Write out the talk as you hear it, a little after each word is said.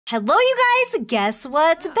Hello, you guys! Guess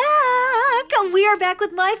what's back? We are back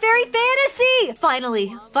with My Fairy Fantasy!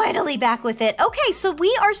 Finally back with it. Okay, so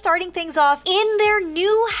we are starting things off in their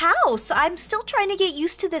new house. I'm still trying to get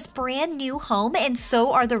used to this brand new home, and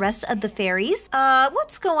so are the rest of the fairies.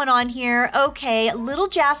 What's going on here? Okay, little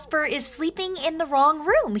Jasper is sleeping in the wrong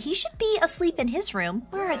room. He should be asleep in his room.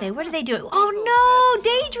 Where are they? What are they doing? Oh no,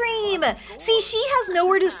 Daydream! See, she has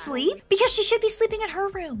nowhere to sleep because she should be sleeping in her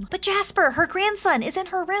room. But Jasper, her grandson, is in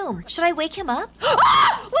her room. Should I wake him up?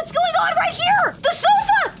 Ah! What's going on right here? The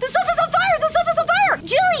sofa! The sofa's on fire! The sofa's on fire!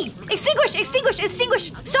 Jilly! Extinguish!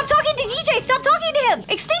 Stop talking to DJ! Stop talking to him!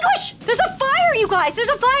 Extinguish! There's a fire, you guys! There's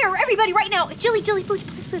a fire! Everybody, right now! Jilly, please.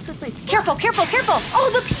 Careful! Oh,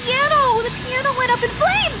 the piano! The piano went up in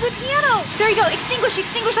flames! The piano! There you go! Extinguish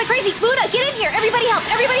like crazy! Luna, get in here! Everybody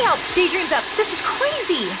help! Daydream's up! This is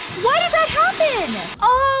crazy! Why did that happen?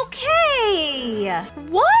 Okay!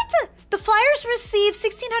 What? The flyers received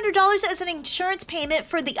 $1,600 as an insurance payment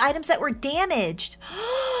for the items that were damaged.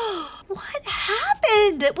 What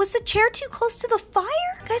happened? Was the chair too close to the fire?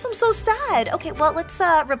 Guys, I'm so sad. Okay, well, let's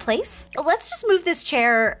replace. Let's just move this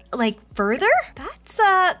chair, like, further. That's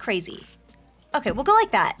crazy. Okay, we'll go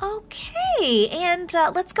like that. Okay, and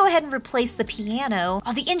let's go ahead and replace the piano.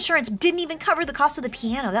 Oh, the insurance didn't even cover the cost of the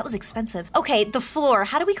piano. That was expensive. Okay, the floor.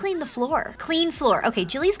 How do we clean the floor? Clean floor. Okay,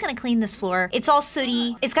 Jilly's gonna clean this floor. It's all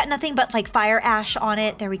sooty. It's got nothing but like fire ash on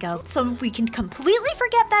it. There we go. So we can completely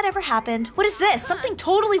forget that ever happened. What is this? Something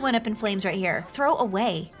totally went up in flames right here. Throw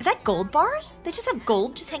away. Is that gold bars? They just have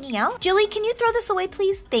gold just hanging out? Jilly, can you throw this away,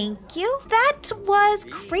 please? Thank you. That was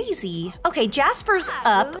crazy. Okay, Jasper's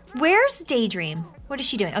up. Where's Daydream? What is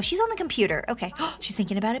she doing? Oh, she's on the computer. Okay. She's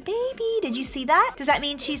thinking about a baby. Did you see that? Does that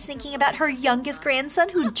mean she's thinking about her youngest grandson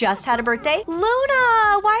who just had a birthday?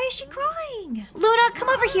 Luna, why is she crying? Luna, come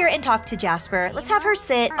over here and talk to Jasper. Let's have her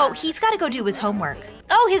sit. Oh, he's got to go do his homework.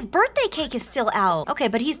 Oh, his birthday cake is still out. Okay,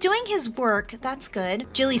 but he's doing his work. That's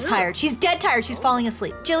good. Jilly's tired. She's dead tired. She's falling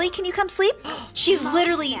asleep. Jilly, can you come sleep? She's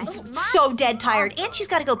literally so dead tired. And she's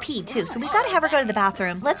got to go pee too. So we've got to have her go to the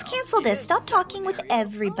bathroom. Let's cancel this. Stop talking with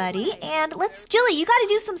everybody. And Jilly, you got to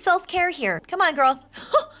do some self-care here. Come on, girl.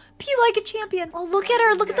 Pee like a champion. Oh, look at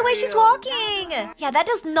her. Look at the way she's walking. Yeah, that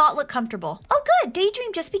does not look comfortable. Oh, good.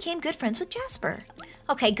 Daydream just became good friends with Jasper.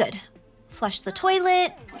 Okay, good. Flush the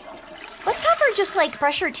toilet. Let's have her just like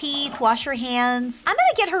brush her teeth, wash her hands. I'm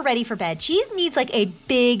gonna get her ready for bed. She needs like a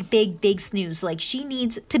big snooze. Like she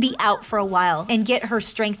needs to be out for a while and get her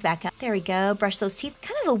strength back up. There we go, brush those teeth.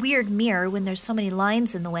 Kind of a weird mirror when there's so many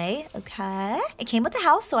lines in the way. Okay, it came with the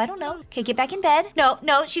house, so I don't know. Okay, get back in bed. No,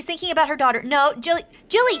 she's thinking about her daughter. No,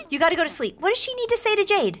 Jilly, you gotta go to sleep. What does she need to say to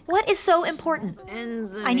Jade? What is so important?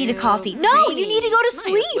 I need a coffee. No, you need to go to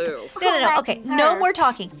sleep. No. Okay, no more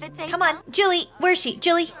talking. Come on, Jilly, where's she?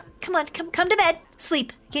 Jilly. Come on, come to bed.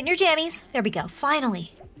 Sleep. Get in your jammies. There we go.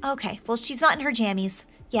 Finally. Okay, well, she's not in her jammies.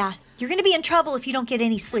 Yeah, you're gonna be in trouble if you don't get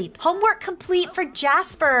any sleep. Homework complete for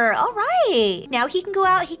Jasper. All right. Now he can go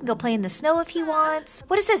out. He can go play in the snow if he wants.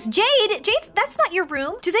 What is this? Jade, that's not your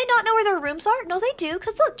room. Do they not know where their rooms are? No, they do.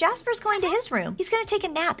 Because look, Jasper's going to his room. He's gonna take a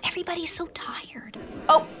nap. Everybody's so tired.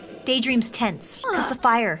 Oh. Daydream's tense because the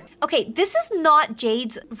fire. Okay, this is not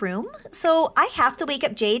Jade's room, so I have to wake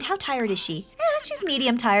up Jade. How tired is she? She's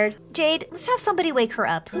medium tired. Jade, let's have somebody wake her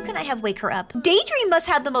up. Who can I have wake her up? Daydream must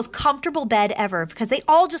have the most comfortable bed ever because they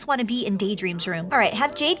all just want to be in Daydream's room. All right,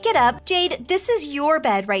 have Jade get up. Jade, this is your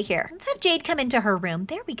bed right here. Let's have Jade come into her room.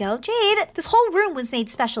 There we go. Jade, this whole room was made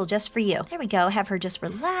special just for you. There we go. Have her just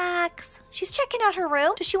relax. She's checking out her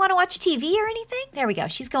room. Does she want to watch TV or anything? There we go.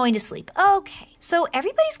 She's going to sleep. Okay. So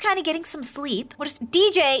everybody's kind of getting some sleep. What is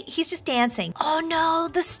DJ? He's just dancing. Oh no,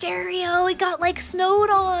 the stereo, it got like snowed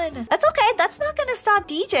on. That's okay. That's not gonna stop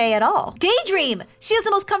DJ at all. Daydream, she has the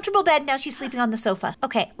most comfortable bed. Now she's sleeping on the sofa.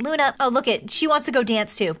 Okay, Luna, oh look it, she wants to go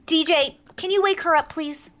dance too. DJ, can you wake her up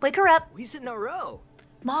please? Wake her up. We sit in a row.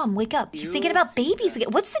 Mom, wake up. He's thinking about babies again.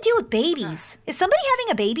 What's the deal with babies? Is somebody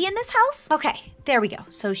having a baby in this house? Okay, there we go.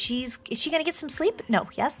 So is she gonna get some sleep? No,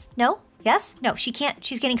 yes, no? Yes? No, she can't.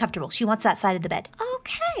 She's getting comfortable. She wants that side of the bed.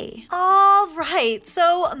 Okay. All right.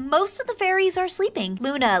 So most of the fairies are sleeping.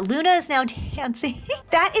 Luna is now dancing.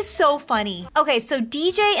 That is so funny. Okay, so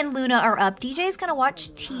DJ and Luna are up. DJ is gonna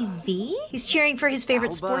watch TV. He's cheering for his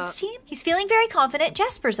favorite sports team. He's feeling very confident.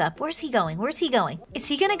 Jasper's up. Where's he going? Is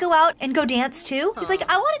he gonna go out and go dance too? He's like,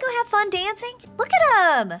 I wanna go have fun dancing. Look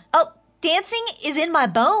at him. Oh. Dancing is in my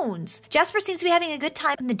bones. Jasper seems to be having a good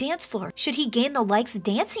time on the dance floor. Should he gain the likes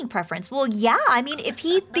dancing preference? Well, yeah, I mean, if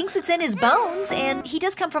he thinks it's in his bones, and he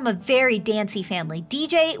does come from a very dancey family.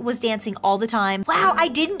 DJ was dancing all the time. Wow, I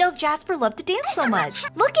didn't know Jasper loved to dance so much.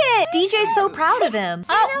 Look at DJ's so proud of him.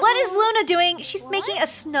 Oh, what is Luna doing? She's making a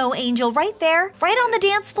snow angel right there, right on the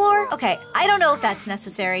dance floor. Okay, I don't know if that's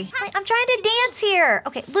necessary. I'm trying to dance here.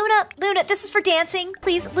 Okay, Luna, this is for dancing.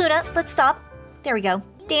 Please, Luna, let's stop. There we go.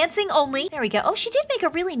 Dancing only. There we go. Oh, she did make a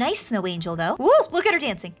really nice snow angel, though. Woo, look at her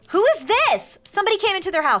dancing. Who is this? Somebody came into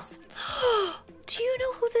their house. Do you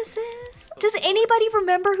know who this is? Does anybody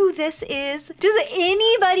remember who this is? Does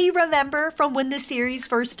anybody remember from when the series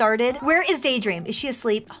first started? Where is Daydream? Is she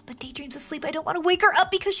asleep? Oh, but Daydream's asleep. I don't want to wake her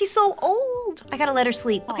up because she's so old. I gotta let her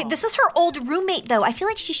sleep. Okay, this is her old roommate, though. I feel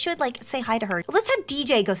like she should, like, say hi to her. Let's have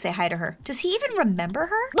DJ go say hi to her. Does he even remember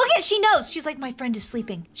her? Look at, she knows. She's like, my friend is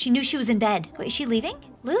sleeping. She knew she was in bed. Wait, is she leaving?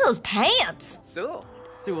 Look at those pants.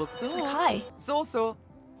 She's like, hi.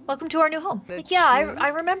 Welcome to our new home. Like, yeah, I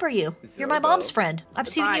remember you. You're my mom's friend. I've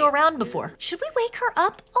seen you around before. Should we wake her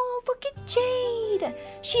up? Oh, look at Jade.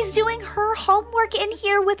 She's doing her homework in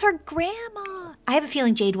here with her grandma. I have a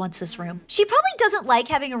feeling Jade wants this room. She probably doesn't like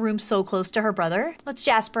having a room so close to her brother. What's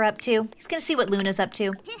Jasper up to? He's gonna see what Luna's up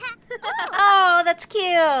to. Oh, that's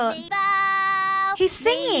cute. He's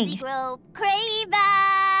singing.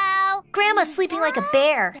 Grandma's sleeping like a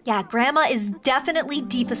bear. Yeah, Grandma is definitely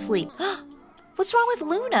deep asleep. What's wrong with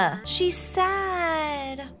Luna? She's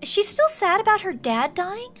sad. Is she still sad about her dad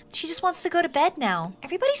dying? She just wants to go to bed now.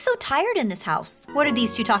 Everybody's so tired in this house. What are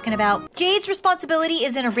these two talking about? Jade's responsibility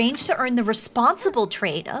is in arrange to earn the responsible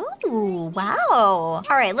trait. Oh, wow.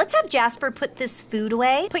 All right, let's have Jasper put this food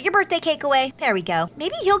away. Put your birthday cake away. There we go.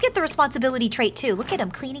 Maybe he'll get the responsibility trait too. Look at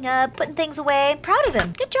him cleaning up, putting things away. Proud of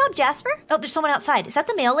him. Good job, Jasper. Oh, there's someone outside. Is that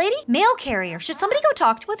the mail lady? Mail carrier. Should somebody go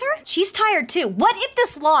talk with her? She's tired too. What if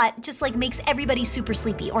this lot just like makes everybody super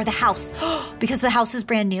sleepy, or the house? Because the house is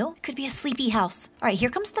brand new? It could be a sleepy house. All right, here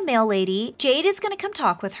comes the mail lady. Jade is gonna come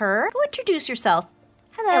talk with her. Go introduce yourself.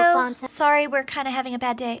 Hello. Sorry, we're kind of having a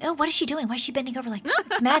bad day. Oh, what is she doing? Why is she bending over like that?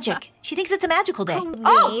 It's magic. She thinks it's a magical day.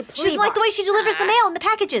 Oh, she doesn't like the way she delivers the mail and the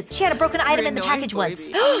packages. She had a broken item in the package once.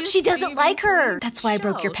 She doesn't like her. That's why I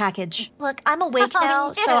broke your package. Look, I'm awake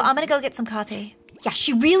now, so I'm gonna go get some coffee. Yeah,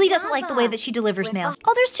 she really doesn't like the way that she delivers mail.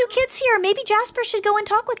 Oh, there's two kids here. Maybe Jasper should go and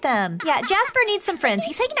talk with them. Yeah, Jasper needs some friends.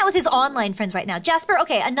 He's hanging out with his online friends right now. Jasper,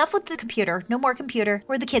 okay, enough with the computer. No more computer.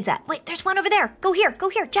 Where are the kids at? Wait, there's one over there. Go here, go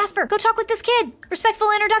here. Jasper, go talk with this kid.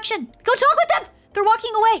 Respectful introduction. Go talk with them. They're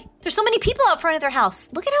walking away. There's so many people out front of their house.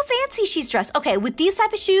 Look at how fancy she's dressed. Okay, with these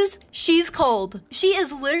type of shoes, she's cold. She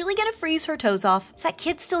is literally gonna freeze her toes off. Is that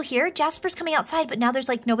kid still here? Jasper's coming outside, but now there's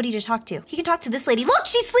like nobody to talk to. He can talk to this lady. Look,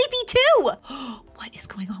 she's sleepy too. What is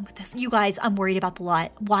going on with this? You guys, I'm worried about the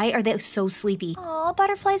lot. Why are they so sleepy? Aw,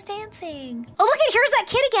 butterflies dancing. Oh, look at, here's that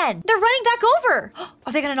kid again. They're running back over.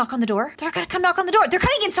 Are they gonna knock on the door? They're gonna come knock on the door. They're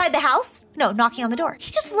coming inside the house? No, knocking on the door.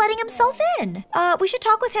 He's just letting himself in. We should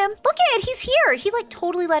talk with him. Look at it, he's here. He like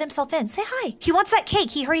totally let himself in. Say hi. He wants that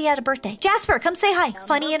cake. He heard he had a birthday. Jasper, come say hi.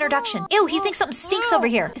 Funny introduction. Ew, he thinks something stinks over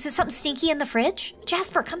here. Is there something stinky in the fridge?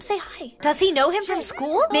 Jasper, come say hi. Does he know him from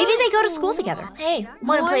school? Maybe they go to school together. Hey,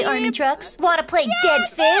 wanna play army trucks? Wanna play dead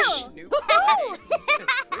fish?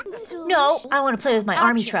 No, I want to play with my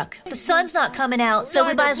army truck. The sun's not coming out, so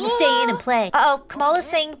we might as well stay in and play. Uh-oh, Kamala's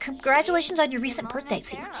saying congratulations on your recent birthday.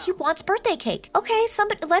 See, he wants birthday cake. Okay,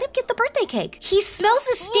 somebody, let him get the birthday cake. He smells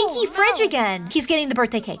the stinky fridge again. He's getting the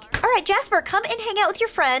birthday cake. All right, Jasper, come and hang out with your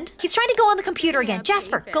friend. He's trying to go on the computer again.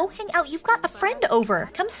 Jasper, go hang out. You've got a friend over.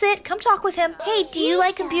 Come sit, come talk with him. Hey, do you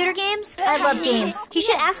like computer games? I love games. He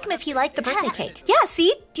should ask him if he liked the birthday cake. Yeah,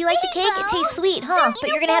 see? Do you like the cake? It tastes sweet, huh? But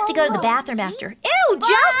you're gonna have to go to the bathroom after. Ew,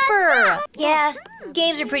 Jasper! Yeah,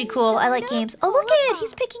 games are pretty cool. I like games. Oh, look at it.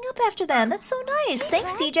 He's picking up after them. That's so nice.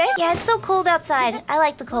 Thanks, DJ. Yeah, it's so cold outside. I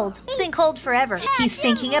like the cold. It's been cold forever. He's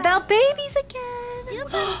thinking about babies again.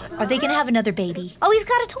 Are they gonna have another baby? Oh, he's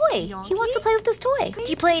got a toy. He wants to play with this toy. Do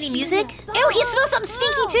you play any music? Ew, he smells something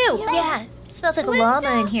stinky too. Yeah, smells like a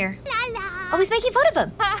llama in here. Oh, he's making fun of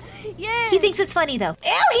him. He thinks it's funny though.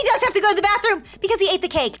 Ew, he does have to go to the bathroom because he ate the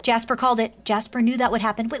cake. Jasper called it. Jasper knew that would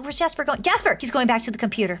happen. Wait, where's Jasper going? Jasper! He's going back to the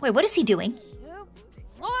computer. Wait, what is he doing?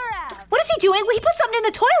 What is he doing? Well, he put something in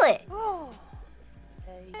the toilet.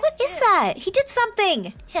 What is that? He did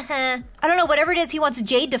something. I don't know, whatever it is, he wants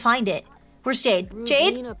Jade to find it. Where's Jade?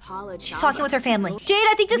 Jade? She's talking with her family. Jade,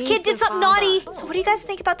 I think this kid did something naughty. So what do you guys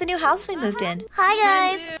think about the new house we moved in? Hi,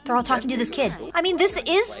 guys. They're all talking to this kid. I mean, this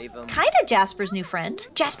is kind of Jasper's new friend.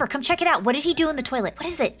 Jasper, come check it out. What did he do in the toilet? What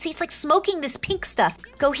is it? See, it's like smoking this pink stuff.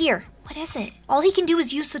 Go here. What is it? All he can do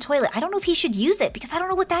is use the toilet. I don't know if he should use it because I don't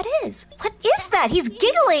know what that is. What is that? He's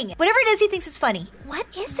giggling. Whatever it is, he thinks it's funny. What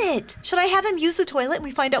is it? Should I have him use the toilet and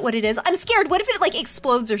we find out what it is? I'm scared. What if it like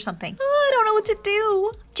explodes or something? Oh, I don't know what to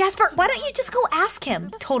do. Jasper, why don't you just go ask him?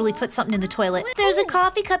 Totally put something in the toilet. There's a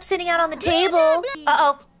coffee cup sitting out on the table.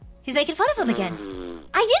 Uh-oh. He's making fun of him again.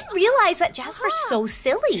 I didn't realize that Jasper's so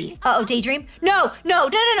silly. Uh-oh, Daydream. No.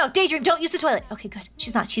 Daydream, don't use the toilet. Okay, good.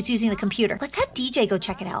 She's not. She's using the computer. Let's have DJ go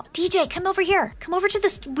check it out. DJ, come over here. Come over to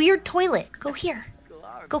this weird toilet. Go here.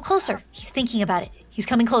 Go closer. He's thinking about it. He's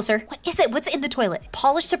coming closer. What is it? What's in the toilet?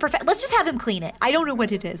 Polished to perfection. Let's just have him clean it. I don't know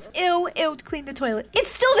what it is. Ew, clean the toilet.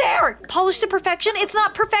 It's still there. Polished to perfection. It's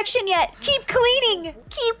not perfection yet. Keep cleaning.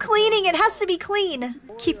 Keep cleaning. It has to be clean.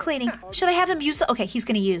 Keep cleaning. Should I have him use the... Okay, he's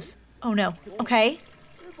gonna use. Oh no. Okay.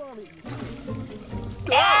 Ew!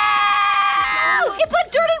 It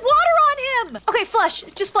put dirty water on him! Okay, flush.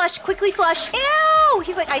 Just flush. Quickly flush. Ew!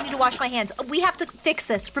 He's like, I need to wash my hands. We have to fix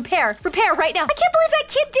this. Repair right now. I can't believe that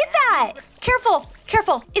kid did that! Careful.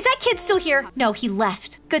 Is that kid still here? No, he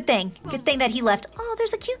left. Good thing that he left. Oh,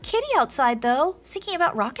 there's a cute kitty outside though. Thinking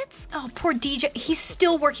about rockets? Oh, poor DJ. He's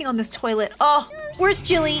still working on this toilet. Oh, where's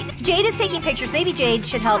Jilly? Jade is taking pictures. Maybe Jade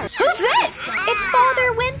should help. Who's this? It's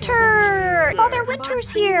Father Winter. Father Winter's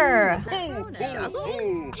here.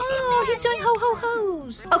 Oh, he's doing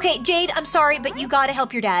ho-ho-hos. Okay, Jade, I'm sorry, but you gotta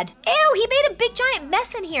help your dad. Ew, he made a big giant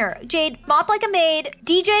mess in here. Jade, mop like a maid.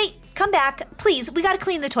 DJ, come back. Please, we gotta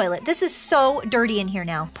clean the toilet. This is so dirty in here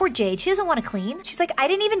now. Poor Jade, she doesn't want to clean. She's like, I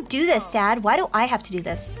didn't even do this, Dad. Why do I have to do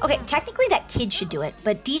this? Okay, technically that kid should do it,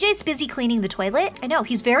 but DJ's busy cleaning the toilet. I know,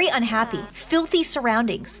 he's very unhappy. Filthy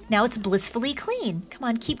surroundings. Now it's blissfully clean. Come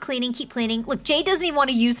on, keep cleaning. Look, Jade doesn't even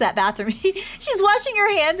want to use that bathroom. She's washing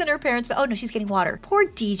her hands in her parents' oh no, she's getting water. Poor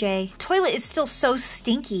DJ. Toilet is still so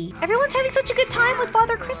stinky. Everyone's having such a good time with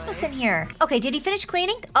Father Christmas in here. Okay, did he finish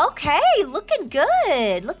cleaning? Okay, looking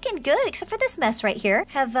good, except for this mess right here.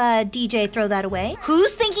 Have DJ throw that away.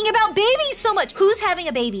 Who's thinking about babies so much? Who's having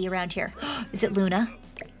a baby around here? Is it Luna?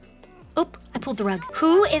 Oop, I pulled the rug.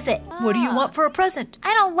 Who is it? What do you want for a present?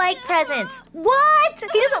 I don't like presents. What?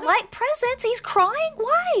 He doesn't like presents. He's crying?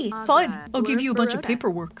 Why? Fine. I'll give you a bunch of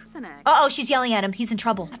paperwork. Uh-oh, she's yelling at him. He's in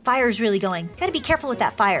trouble. That fire's really going. Gotta be careful with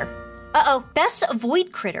that fire. Uh-oh, best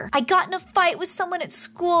void critter. I got in a fight with someone at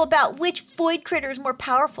school about which void critter is more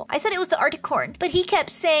powerful. I said it was the Articorn, but he kept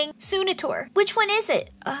saying Sunitor. Which one is it?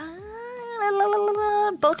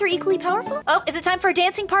 Both are equally powerful? Oh, is it time for a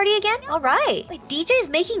dancing party again? All right. Wait, DJ's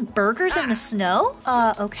making burgers in the snow?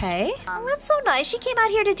 Okay. Well, that's so nice. She came out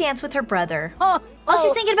here to dance with her brother. Oh,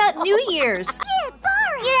 she's thinking about New Year's.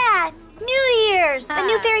 Yeah, New Year's. And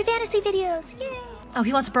new fairy fantasy videos. Yay. Oh,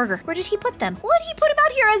 he wants a burger. Where did he put them? What did he put them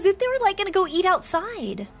out here as if they were like gonna go eat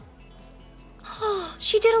outside?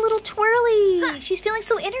 She did a little twirly. She's feeling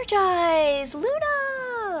so energized. Luna.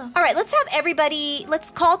 All right, let's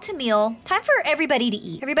call to meal. Time for everybody to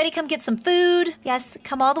eat. Everybody come get some food. Yes,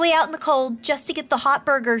 come all the way out in the cold just to get the hot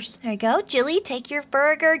burgers. There you go. Jilly, take your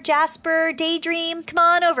burger. Jasper, Daydream, come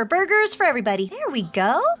on over. Burgers for everybody. There we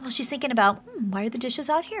go. Well, she's thinking about, why are the dishes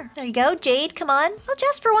out here? There you go. Jade, come on. Oh,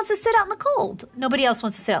 Jasper wants to sit out in the cold. Nobody else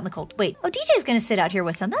wants to sit out in the cold. Wait. Oh, DJ's gonna sit out here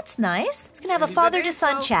with them. That's nice. He's gonna have a father to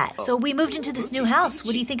son chat. So we moved into this new house.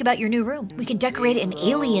 What do you think about your new room? We can decorate it an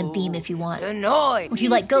alien theme if you want. Or do you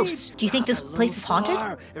like ghosts? Do you think this place is haunted?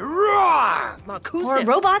 Or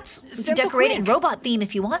robots? We can decorate it in robot theme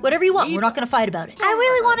if you want. Whatever you want. We're not gonna fight about it. I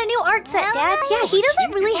really want a new art set, Dad. Yeah, he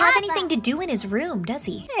doesn't really have anything to do in his room, does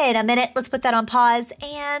he? Wait a minute. Let's put that on pause.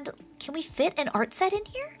 And can we fit an art set in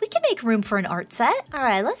here? We can make room for an art set. All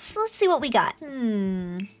right, let's see what we got.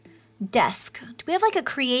 Desk. Do we have like a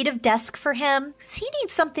creative desk for him? Because he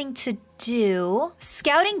needs something to do.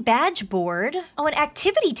 Scouting badge board. Oh, an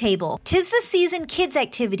activity table. 'Tis the season kids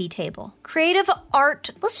activity table. Creative art.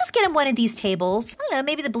 Let's just get him one of these tables. I don't know,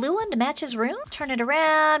 maybe the blue one to match his room. Turn it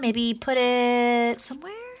around, maybe put it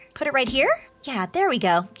somewhere. Put it right here. Yeah, there we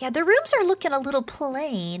go. Yeah, the rooms are looking a little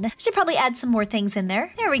plain. Should probably add some more things in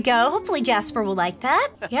there. There we go. Hopefully Jasper will like that.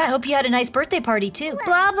 Yeah, I hope you had a nice birthday party too.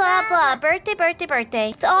 Blah, blah, blah. Birthday, birthday, birthday.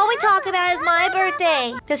 It's all we talk about is my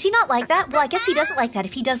birthday. Does he not like that? Well, I guess he doesn't like that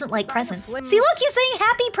if he doesn't like presents. See, look, he's saying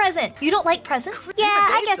happy present. You don't like presents? Yeah,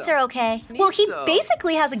 I guess they're okay. Well, he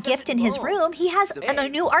basically has a gift in his room. He has a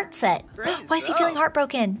new art set. Why is he feeling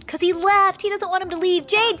heartbroken? Because he left. He doesn't want him to leave.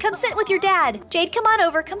 Jade, come sit with your dad. Jade, come on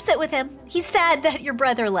over. Come sit with him. He's sad that your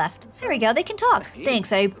brother left. There we go, they can talk.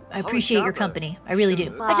 Thanks, I appreciate your company. I really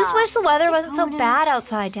do. I just wish the weather wasn't so bad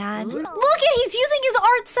outside, Dad. Look at, he's using his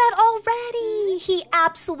art set already. He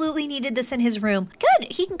absolutely needed this in his room.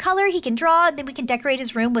 Good, he can color, he can draw, and then we can decorate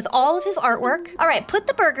his room with all of his artwork. All right, put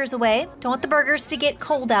the burgers away. Don't want the burgers to get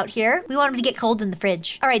cold out here. We want them to get cold in the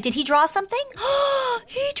fridge. All right, did he draw something?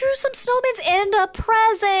 He drew some snowmans and a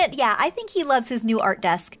present. Yeah, I think he loves his new art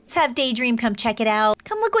desk. Let's have Daydream come check it out.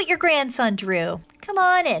 Come look what your grandson drew. Come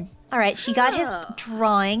on in. All right, she got his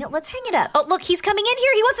drawing. Let's hang it up. Oh, look, he's coming in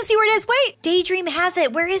here. He wants to see where it is. Wait, Daydream has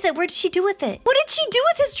it. Where is it? Where did she do with it? What did she do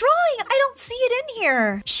with his drawing? I don't see it in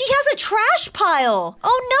here. She has a trash pile.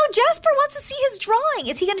 Oh no, Jasper wants to see his drawing.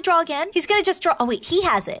 Is he gonna draw again? He's gonna just draw. Oh wait, he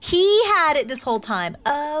has it. He had it this whole time.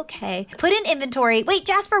 Okay, put in inventory. Wait,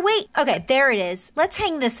 Jasper, wait. Okay, there it is. Let's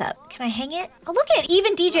hang this up. Can I hang it? Oh, look at it.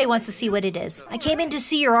 Even DJ wants to see what it is. I came in to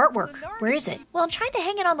see your artwork. Where is it? Well, I'm trying to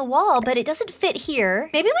hang it on the wall, but it doesn't fit here.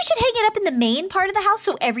 Maybe we should hang it up in the main part of the house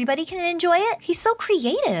so everybody can enjoy it. He's so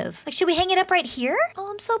creative. Like, should we hang it up right here? Oh,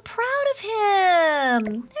 I'm so proud of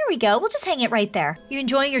him. There we go. We'll just hang it right there. You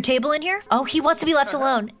enjoying your table in here? Oh, he wants to be left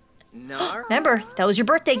alone. Remember, that was your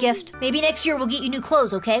birthday gift. Maybe next year we'll get you new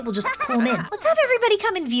clothes, okay? We'll just pull them in. Let's have everybody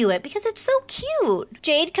come and view it because it's so cute.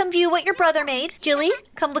 Jade, come view what your brother made. Jilly,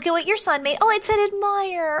 come look at what your son made. Oh, it said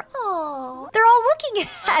admire. Oh, they're all looking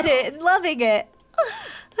at it and loving it.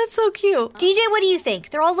 That's so cute. DJ, what do you think?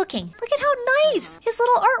 They're all looking. Look at how nice his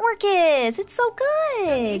little artwork is. It's so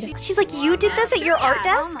good. She's like, you did this at your art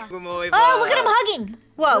desk? Oh, look at him hugging.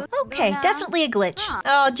 Whoa, okay, definitely a glitch.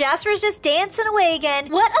 Oh, Jasper's just dancing away again.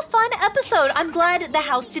 What a fun episode. I'm glad the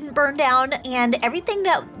house didn't burn down and everything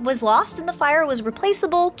that was lost in the fire was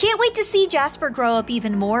replaceable. Can't wait to see Jasper grow up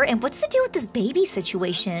even more. And what's the deal with this baby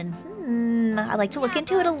situation? I'd like to look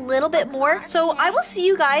into it a little bit more. So I will see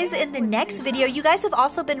you guys in the next video. You guys have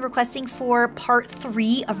also been requesting for part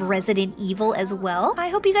 3 of Resident Evil as well. I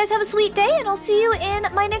hope you guys have a sweet day and I'll see you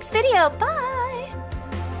in my next video. Bye!